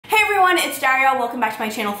everyone, it's Daria. Welcome back to my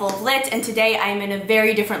channel full of lit, and today I am in a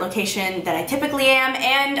very different location than I typically am,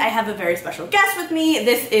 and I have a very special guest with me.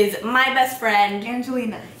 This is my best friend,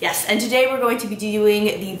 Angelina. Yes, and today we're going to be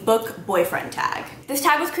doing the book boyfriend tag. This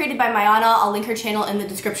tag was created by Mayana. I'll link her channel in the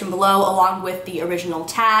description below along with the original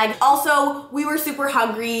tag. Also, we were super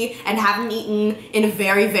hungry and haven't eaten in a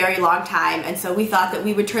very, very long time, and so we thought that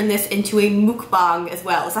we would turn this into a mukbang as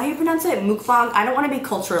well. Is that how you pronounce it? Mukbang? I don't want to be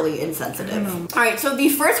culturally insensitive. Alright, so the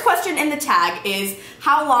first question in the tag is,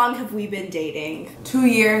 how long have we been dating? 2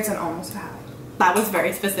 years and almost a half. That was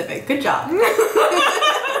very specific. Good job.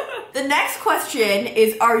 The next question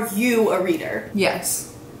is, are you a reader? Yes.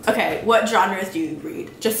 Okay, what genres do you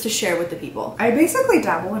read? Just to share with the people. I basically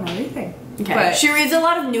dabble in everything. Okay. But she reads a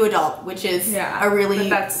lot of new adult, which is a really,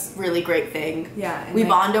 that's really great thing. Yeah. And we like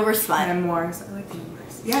bond over smut. Memoirs. I like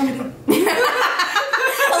memoirs. Yeah, we do.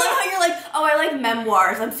 I like how you're like, oh, I like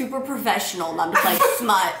memoirs. I'm super professional. And I'm just like,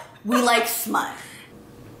 smut. We like smut.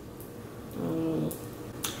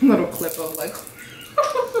 Little clip of like.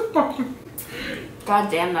 God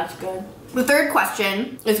damn, that's good. The third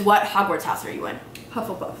question is, what Hogwarts house are you in?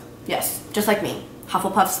 Hufflepuff. Yes, just like me.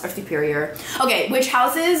 Hufflepuffs are superior. Okay, which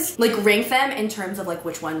houses, like rank them in terms of like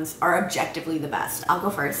which ones are objectively the best? I'll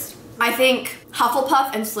go first. I think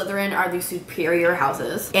Hufflepuff and Slytherin are the superior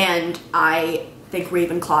houses, and I think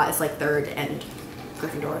Ravenclaw is like third and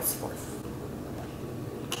Gryffindor is fourth.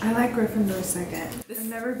 I like Gryffindor second. I've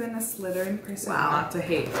never been a Slytherin person. Wow. Not to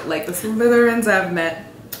hate, but like the Slytherins I've met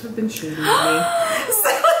have been shady with me.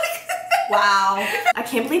 Wow. I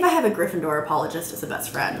can't believe I have a Gryffindor apologist as a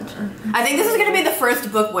best friend. I think this is gonna be the first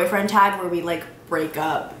book boyfriend tag where we like break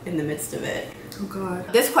up in the midst of it. Oh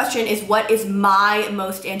god. This question is, what is my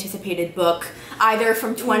most anticipated book, either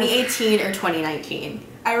from 2018 or 2019?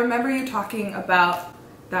 I remember you talking about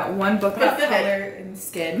that one book about color and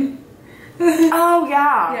skin. Oh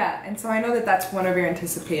yeah. Yeah, and so I know that that's one of your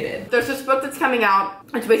anticipated. There's this book that's coming out.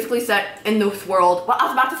 It's basically set in this world. Well, I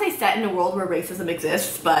was about to say set in a world where racism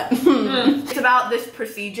exists, but it's about this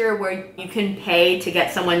procedure where you can pay to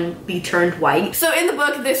get someone be turned white. So in the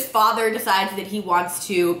book, this father decides that he wants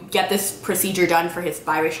to get this procedure done for his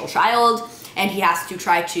biracial child, and he has to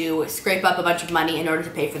try to scrape up a bunch of money in order to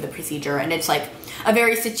pay for the procedure. And it's like a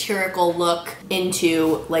very satirical look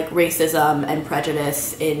into like racism and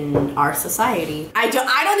prejudice in our society. I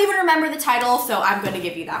don't even remember the title, so I'm gonna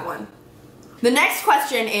give you that one. The next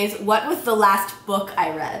question is, what was the last book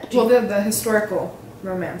I read? Well, the historical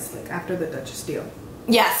romance, like after the Duchess deal.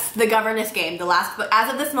 Yes, The Governess Game. The last book,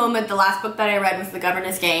 as of this moment, the last book that I read was The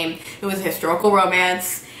Governess Game. It was a historical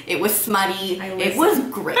romance. It was smutty. It was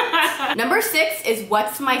great. Number 6 is,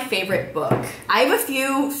 what's my favorite book? I have a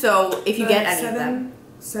few, so if you get any of them.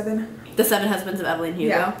 The Seven Husbands of Evelyn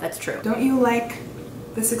Hugo? Yeah. That's true. Don't you like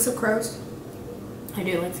The Six of Crows? I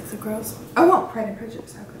do like Six of Crows. Oh, well, Pride and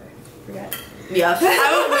Prejudice. How could I forget? Yes,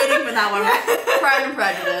 I was waiting for that one. Pride and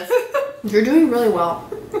Prejudice. You're doing really well,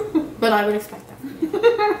 but I would expect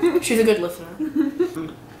that. She's a good listener.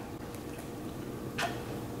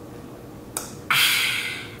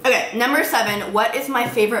 Okay, number 7, what is my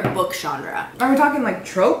favorite book genre? Are we talking like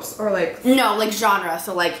tropes or like? No, like genre,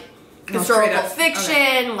 so like historical fiction,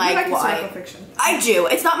 okay. like historical fiction. I do.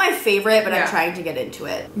 It's not my favorite, but I'm trying to get into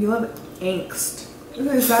it. You love angst.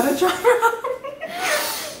 Is that a genre?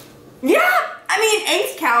 Yeah! I mean,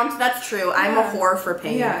 angst counts, that's true. I'm a whore for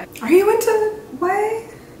pain. Yeah. Are you into YA?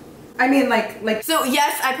 I mean, like. So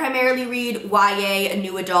yes, I primarily read YA,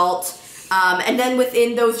 new adult. And then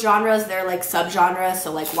within those genres, they're like subgenres,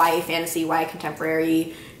 so like YA fantasy, YA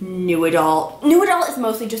contemporary, new adult. New adult is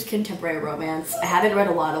mostly just contemporary romance. I haven't read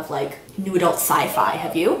a lot of like new adult sci-fi,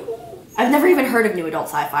 have you? I've never even heard of new adult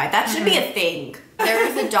sci-fi. That should be a thing. There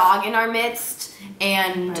is a dog in our midst,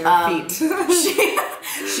 and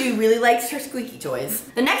she really likes her squeaky toys.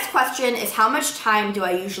 The next question is, how much time do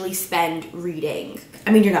I usually spend reading?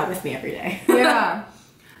 I mean, you're not with me every day. Yeah.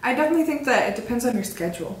 I definitely think that it depends on your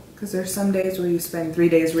schedule, because there's some days where you spend 3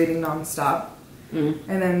 days reading non-stop, and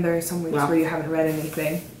then there are some weeks where you haven't read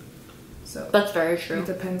anything. So that's very true. It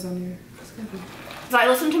depends on your schedule. So I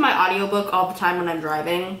listen to my audiobook all the time when I'm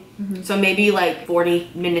driving, so maybe like 40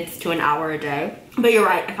 minutes to an hour a day. But you're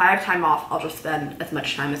right, if I have time off, I'll just spend as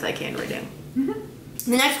much time as I can reading.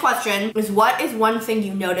 The next question is, what is one thing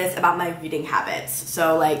you notice about my reading habits?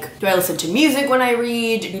 So like, do I listen to music when I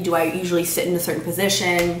read? Do I usually sit in a certain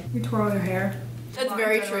position? You twirl your hair. That's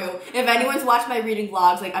very true. If anyone's watched my reading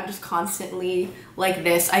vlogs, like I'm just constantly like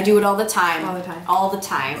this. I do it all the time. All the time. All the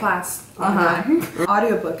time. Class. All the time.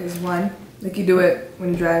 Audiobook is one. Like you do it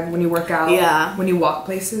when you drive, when you work out, when you walk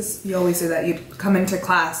places. You always say that you'd come into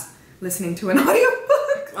class listening to an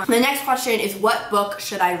audiobook. The next question is, what book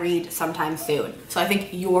should I read sometime soon? So I think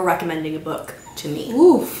you're recommending a book to me.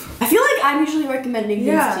 Oof. I feel like I'm usually recommending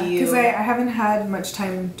things to you. because I haven't had much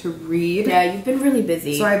time to read. Yeah, you've been really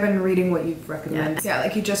busy. So I've been reading what you've recommended. Yeah,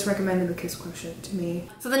 like you just recommended The Kiss Quotient to me.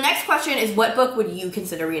 So the next question is, what book would you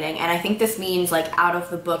consider reading? And I think this means, like, out of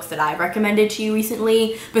the books that I've recommended to you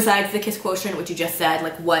recently, besides The Kiss Quotient, which you just said,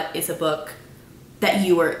 like, what is a book that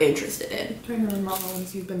you were interested in? I'm trying to remember all the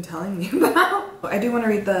ones you've been telling me about. I do want to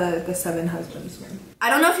read the Seven Husbands one. I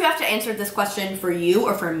don't know if you have to answer this question for you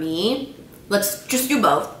or for me. Let's just do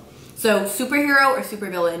both. So, superhero or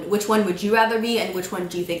supervillain, which one would you rather be, and which one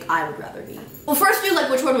do you think I would rather be? Well, first do, like,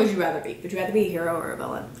 which one would you rather be? Would you rather be a hero or a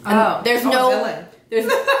villain? And there's no villain.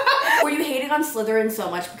 Were you hating on Slytherin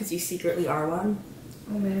so much because you secretly are one?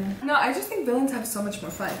 Oh man. No, I just think villains have so much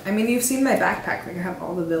more fun. I mean, you've seen my backpack. Like, I have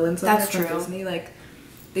all the villains on there from Disney. Like,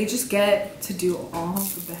 they just get to do all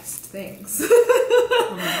the best things.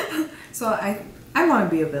 So I want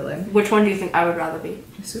to be a villain. Which one do you think I would rather be?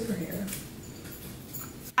 A superhero.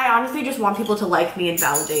 I honestly just want people to like me and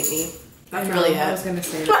validate me. That's really it. I was gonna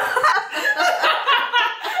say that.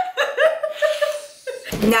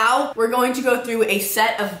 Now we're going to go through a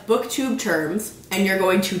set of Booktube terms and you're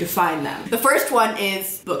going to define them. The first one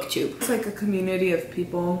is Booktube. It's like a community of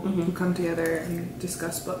people who come together and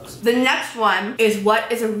discuss books. The next one is,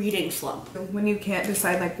 what is a reading slump? When you can't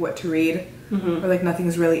decide like what to read, or like nothing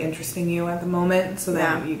is really interesting you at the moment, so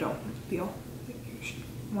then you don't feel like you should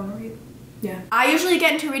want to read. Yeah. I usually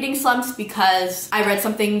get into reading slumps because I read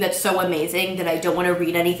something that's so amazing that I don't want to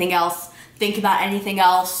read anything else, think about anything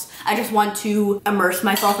else. I just want to immerse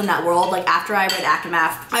myself in that world. Like, after I read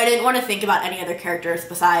Akamath, I didn't want to think about any other characters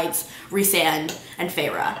besides Rhysand and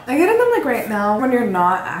Feyre. I get into them like right now when you're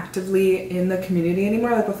not actively in the community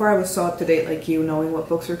anymore. Like before I was so up to date, like you knowing what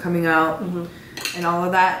books are coming out and all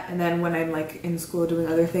of that. And then when I'm like in school doing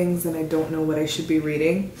other things and I don't know what I should be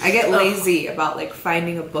reading, I get lazy about like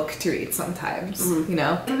finding a book to read sometimes, you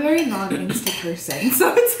know? I'm a very non-Insta person,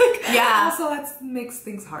 so it's like, also that makes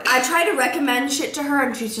things hard. I try to recommend shit to her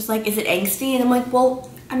and she's just like, is it angsty? And I'm like, well,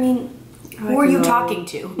 I mean, who are you talking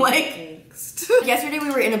to? Like, yesterday we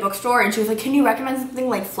were in a bookstore and she was like, can you recommend something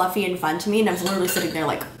like fluffy and fun to me? And I was literally sitting there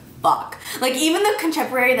like, fuck. Like, even the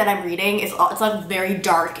contemporary that I'm reading is it's like very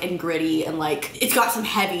dark and gritty and like it's got some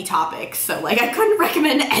heavy topics, so like I couldn't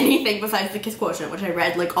recommend anything besides The Kiss Quotient, which I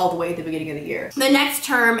read like all the way at the beginning of the year. The next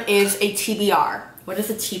term is a TBR. What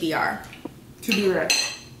is a TBR? To be read.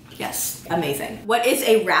 Yes, amazing. What is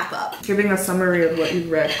a wrap-up? Giving a summary of what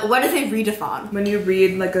you've read. What is a readathon? When you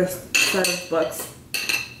read like a set of books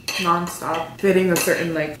non-stop, fitting a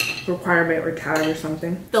certain like requirement or tag or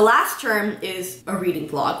something. The last term is a reading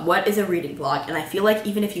vlog. What is a reading vlog? And I feel like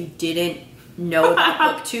even if you didn't know about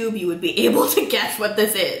Booktube, you would be able to guess what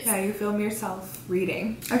this is. Yeah, you film yourself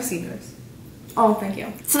reading. I've seen this. Oh, thank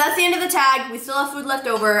you. So that's the end of the tag. We still have food left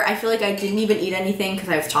over. I feel like I didn't even eat anything because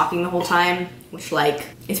I was talking the whole time, which like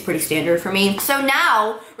is pretty standard for me. So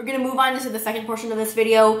now we're gonna move on to the second portion of this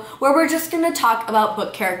video where we're just gonna talk about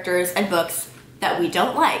book characters and books that we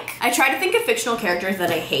don't like. I try to think of fictional characters that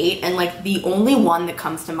I hate, and like the only one that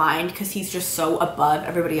comes to mind, because he's just so above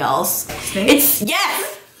everybody else. Snape?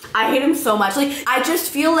 Yes! I hate him so much. Like, I just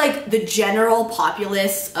feel like the general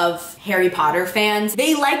populace of Harry Potter fans,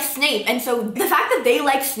 they like Snape. And so the fact that they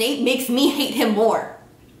like Snape makes me hate him more.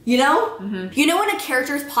 You know? You know when a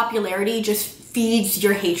character's popularity just feeds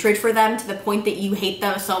your hatred for them to the point that you hate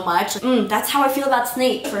them so much? That's how I feel about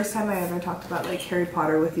Snape. First time I ever talked about like Harry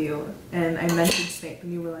Potter with you, and I mentioned Snape,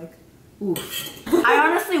 and you were like, oof. I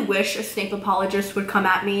honestly wish a Snape apologist would come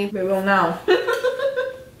at me. They will now.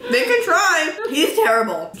 They can try. He's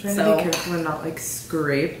terrible. I'm trying to be careful and not like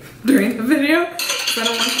scrape during the video. I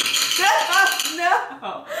don't want.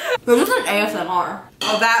 No. This is an ASMR.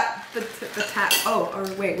 Oh, that the tap. Oh, or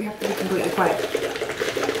wait, we have to be completely quiet.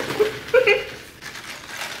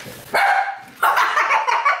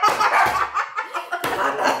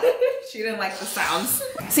 She didn't like the sounds.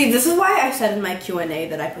 See, this is why I said in my Q&A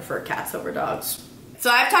that I prefer cats over dogs. So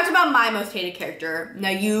I've talked about my most hated character. Now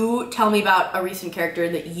you tell me about a recent character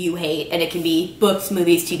that you hate, and it can be books,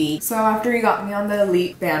 movies, TV. So after you got me on the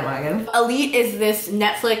Elite bandwagon. Elite is this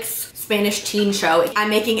Netflix Spanish teen show. I'm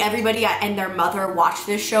making everybody and their mother watch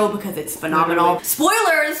this show because it's phenomenal. Literally.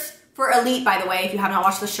 Spoilers for Elite, by the way. If you have not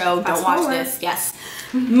watched the show, don't watch this. Yes.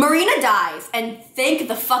 Marina dies, and thank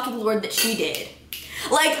the fucking Lord that she did.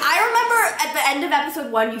 Like, I remember at the end of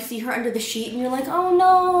episode 1, you see her under the sheet and you're like, oh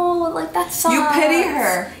no, like that sucks. You pity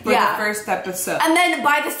her for the first episode. And then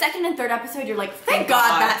by the second and third episode, you're like, thank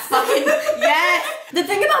God that fucking, yes. The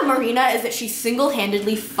thing about Marina is that she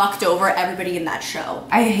single-handedly fucked over everybody in that show.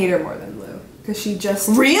 I hate her more than Blue. because she just...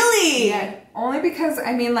 Really? Yeah. Only because,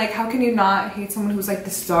 I mean, like, how can you not hate someone who's, like, the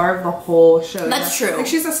star of the whole show? That's true. Like,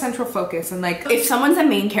 she's a central focus, and, like... If someone's a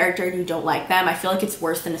main character and you don't like them, I feel like it's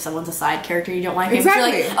worse than if someone's a side character and you don't like them.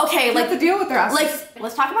 Exactly. Like, okay, you like... have to deal with their assets. Like,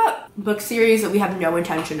 let's talk about book series that we have no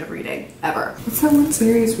intention of reading, ever. What's that one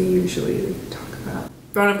series we usually talk about?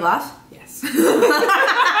 Throne of Glass? Yes.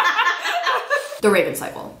 The Raven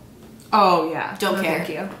Cycle. Oh, yeah. Don't care. Thank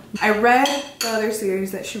you. I read the other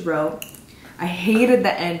series that she wrote. I hated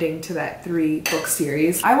the ending to that 3-book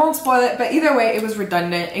series. I won't spoil it, but either way, it was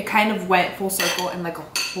redundant. It kind of went full circle in like a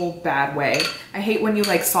whole bad way. I hate when you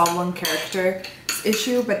like solve one character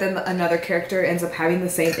issue, but then another character ends up having the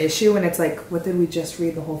same issue, and it's like, what did we just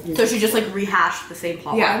read the whole 3 So she just like rehashed the same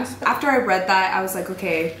plot lines? After I read that, I was like,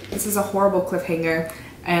 okay, this is a horrible cliffhanger,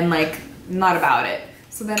 and like, not about it.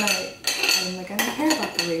 So then I'm like, I don't care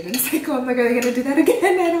about the Raven Cycle. I'm like, are they gonna do that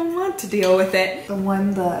again? I don't want to deal with it. The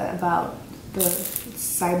one about the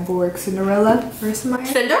cyborg Cinderella or something.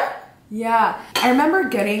 Cinder? Yeah. I remember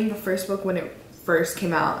getting the first book when it first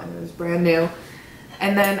came out and it was brand new.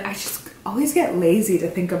 And then I just always get lazy to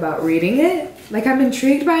think about reading it. Like, I'm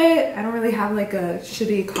intrigued by it. I don't really have like a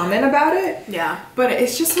shitty comment about it. Yeah. But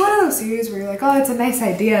it's just one of those series where you're like, oh, it's a nice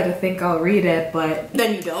idea to think I'll read it, but...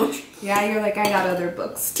 Then you don't. Yeah, you're like, I got other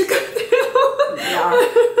books to go through. Yeah.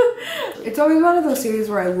 It's always one of those series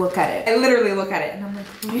where I look at it. I literally look at it and I'm like...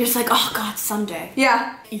 You're just like, oh god, someday.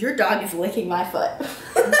 Yeah. Your dog is licking my foot.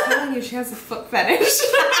 I'm telling you, she has a foot fetish.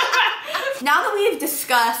 Now that we've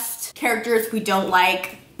discussed characters we don't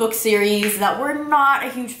like, book series that we're not a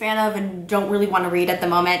huge fan of and don't really want to read at the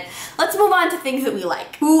moment, let's move on to things that we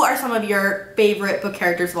like. Who are some of your favorite book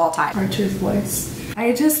characters of all time? Archer's Voice.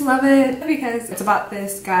 I just love it because it's about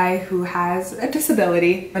this guy who has a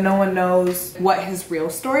disability and no one knows what his real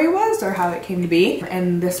story was or how it came to be.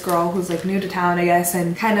 And this girl who's like new to town, I guess,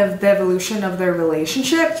 and kind of the evolution of their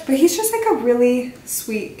relationship. But he's just like a really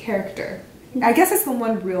sweet character. I guess it's the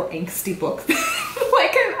one real angsty book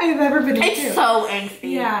like I've ever been into. It's so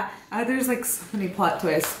angsty. Yeah, there's like so many plot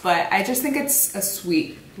twists, but I just think it's a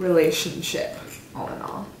sweet relationship, all in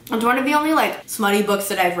all. It's one of the only like smutty books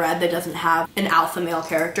that I've read that doesn't have an alpha male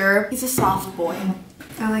character. He's a soft boy.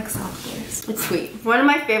 I like soft boys. It's sweet. One of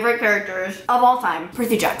my favorite characters of all time,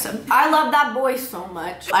 Percy Jackson. I love that boy so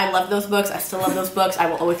much. I love those books. I still love those books. I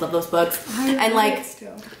will always love those books. And like,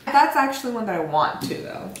 still. That's actually one that I want to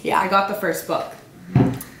though. Yeah. I got the first book.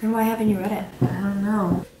 And why haven't you read it? I don't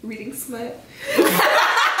know. Reading smut.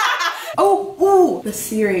 Oh, the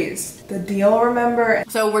series. The Deal, remember?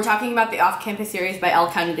 So we're talking about the Off-Campus series by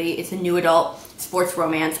Elle Kennedy. It's a new adult sports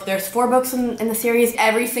romance. There's 4 books in the series.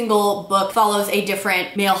 Every single book follows a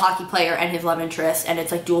different male hockey player and his love interest, and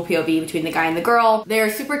it's like dual POV between the guy and the girl. They're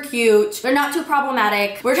super cute. They're not too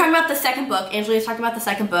problematic. We're talking about the second book. Angelina's talking about the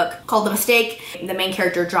second book called The Mistake. The main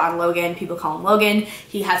character, John Logan, people call him Logan.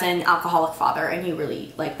 He has an alcoholic father, and you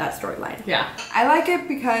really like that storyline. Yeah. I like it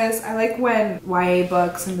because I like when YA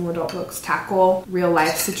books and new adult books tackle real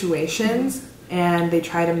life situations. And they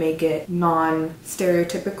try to make it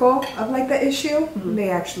non-stereotypical of like the issue. Mm-hmm. They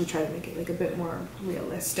actually try to make it like a bit more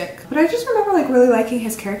realistic. But I just remember like really liking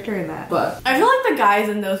his character in that book. I feel like the guys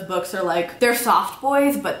in those books are like, they're soft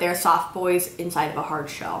boys, but they're soft boys inside of a hard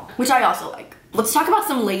shell, which I also like. Let's talk about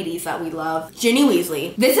some ladies that we love. Ginny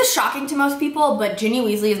Weasley. This is shocking to most people, but Ginny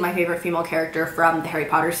Weasley is my favorite female character from the Harry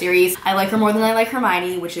Potter series. I like her more than I like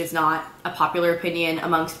Hermione, which is not a popular opinion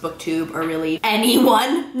amongst Booktube or really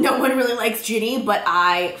anyone. No one really likes Ginny, but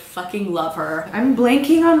I fucking love her. I'm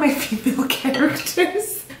blanking on my female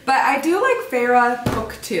characters. But I do like Farrah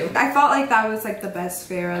book 2. I felt like that was like the best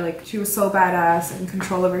Farrah. Like she was so badass, in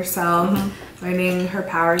control of herself, learning her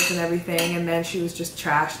powers and everything, and then she was just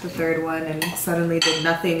trashed the third one and suddenly did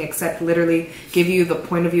nothing except literally give you the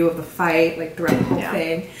point of view of the fight like throughout the whole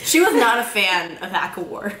thing. She was not a fan of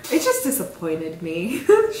ACOWAR. It just disappointed me.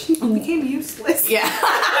 She became useless. Yeah.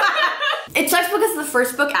 It sucks because the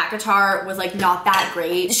first book, ACOTAR, was like not that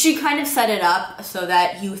great. She kind of set it up so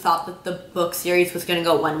that you thought that the book series was gonna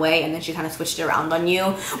go one way, and then she kind of switched it around on you,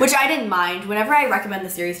 which I didn't mind. Whenever I recommend the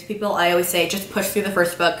series to people, I always say just push through the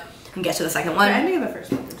first book and get to the second one. Yeah, I knew the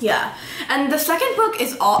first one. Yeah. And the second book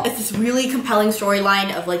is it's this really compelling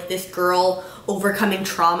storyline of like this girl overcoming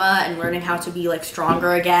trauma and learning how to be like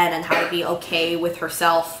stronger again and how to be okay with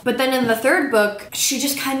herself. But then in the third book, she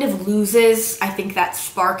just kind of loses, I think, that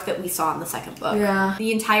spark that we saw in the second book. Yeah.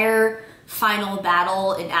 The entire final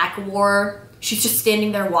battle in ACOWAR, she's just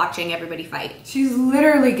standing there watching everybody fight. She's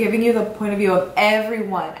literally giving you the point of view of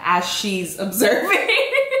everyone as she's observing.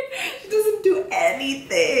 She doesn't do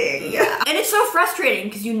anything. Yeah. And it's so frustrating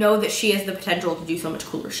because you know that she has the potential to do so much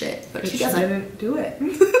cooler shit, but she doesn't. Didn't do it.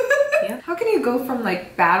 Yeah. How can you go from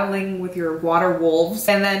like battling with your water wolves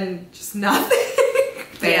and then just nothing?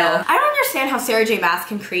 Yeah. I don't understand how Sarah J. Maas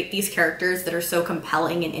can create these characters that are so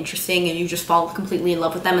compelling and interesting and you just fall completely in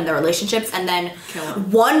love with them and their relationships and then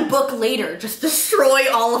one book later just destroy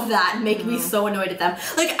all of that and make me so annoyed at them.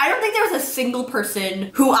 Like, I don't think there was a single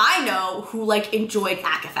person who I know who like enjoyed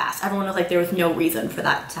ACOFAS. Everyone was like, there was no reason for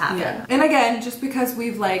that to happen. Yeah. And again, just because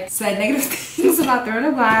we've like said negative things about Throne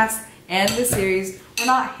of Glass and the series, we're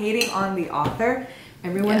not hating on the author.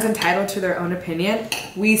 Everyone's entitled to their own opinion.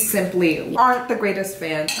 We simply aren't the greatest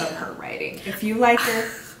fans of her writing. If you like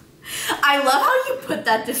her... I love how you put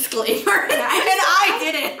that disclaimer in, and I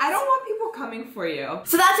didn't. I don't want people coming for you.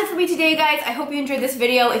 So that's it for me today, guys. I hope you enjoyed this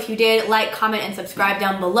video. If you did, like, comment, and subscribe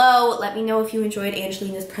down below. Let me know if you enjoyed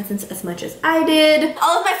Angelina's presence as much as I did.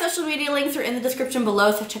 All of my social media links are in the description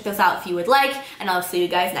below, so check those out if you would like, and I'll see you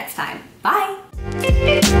guys next time. Bye!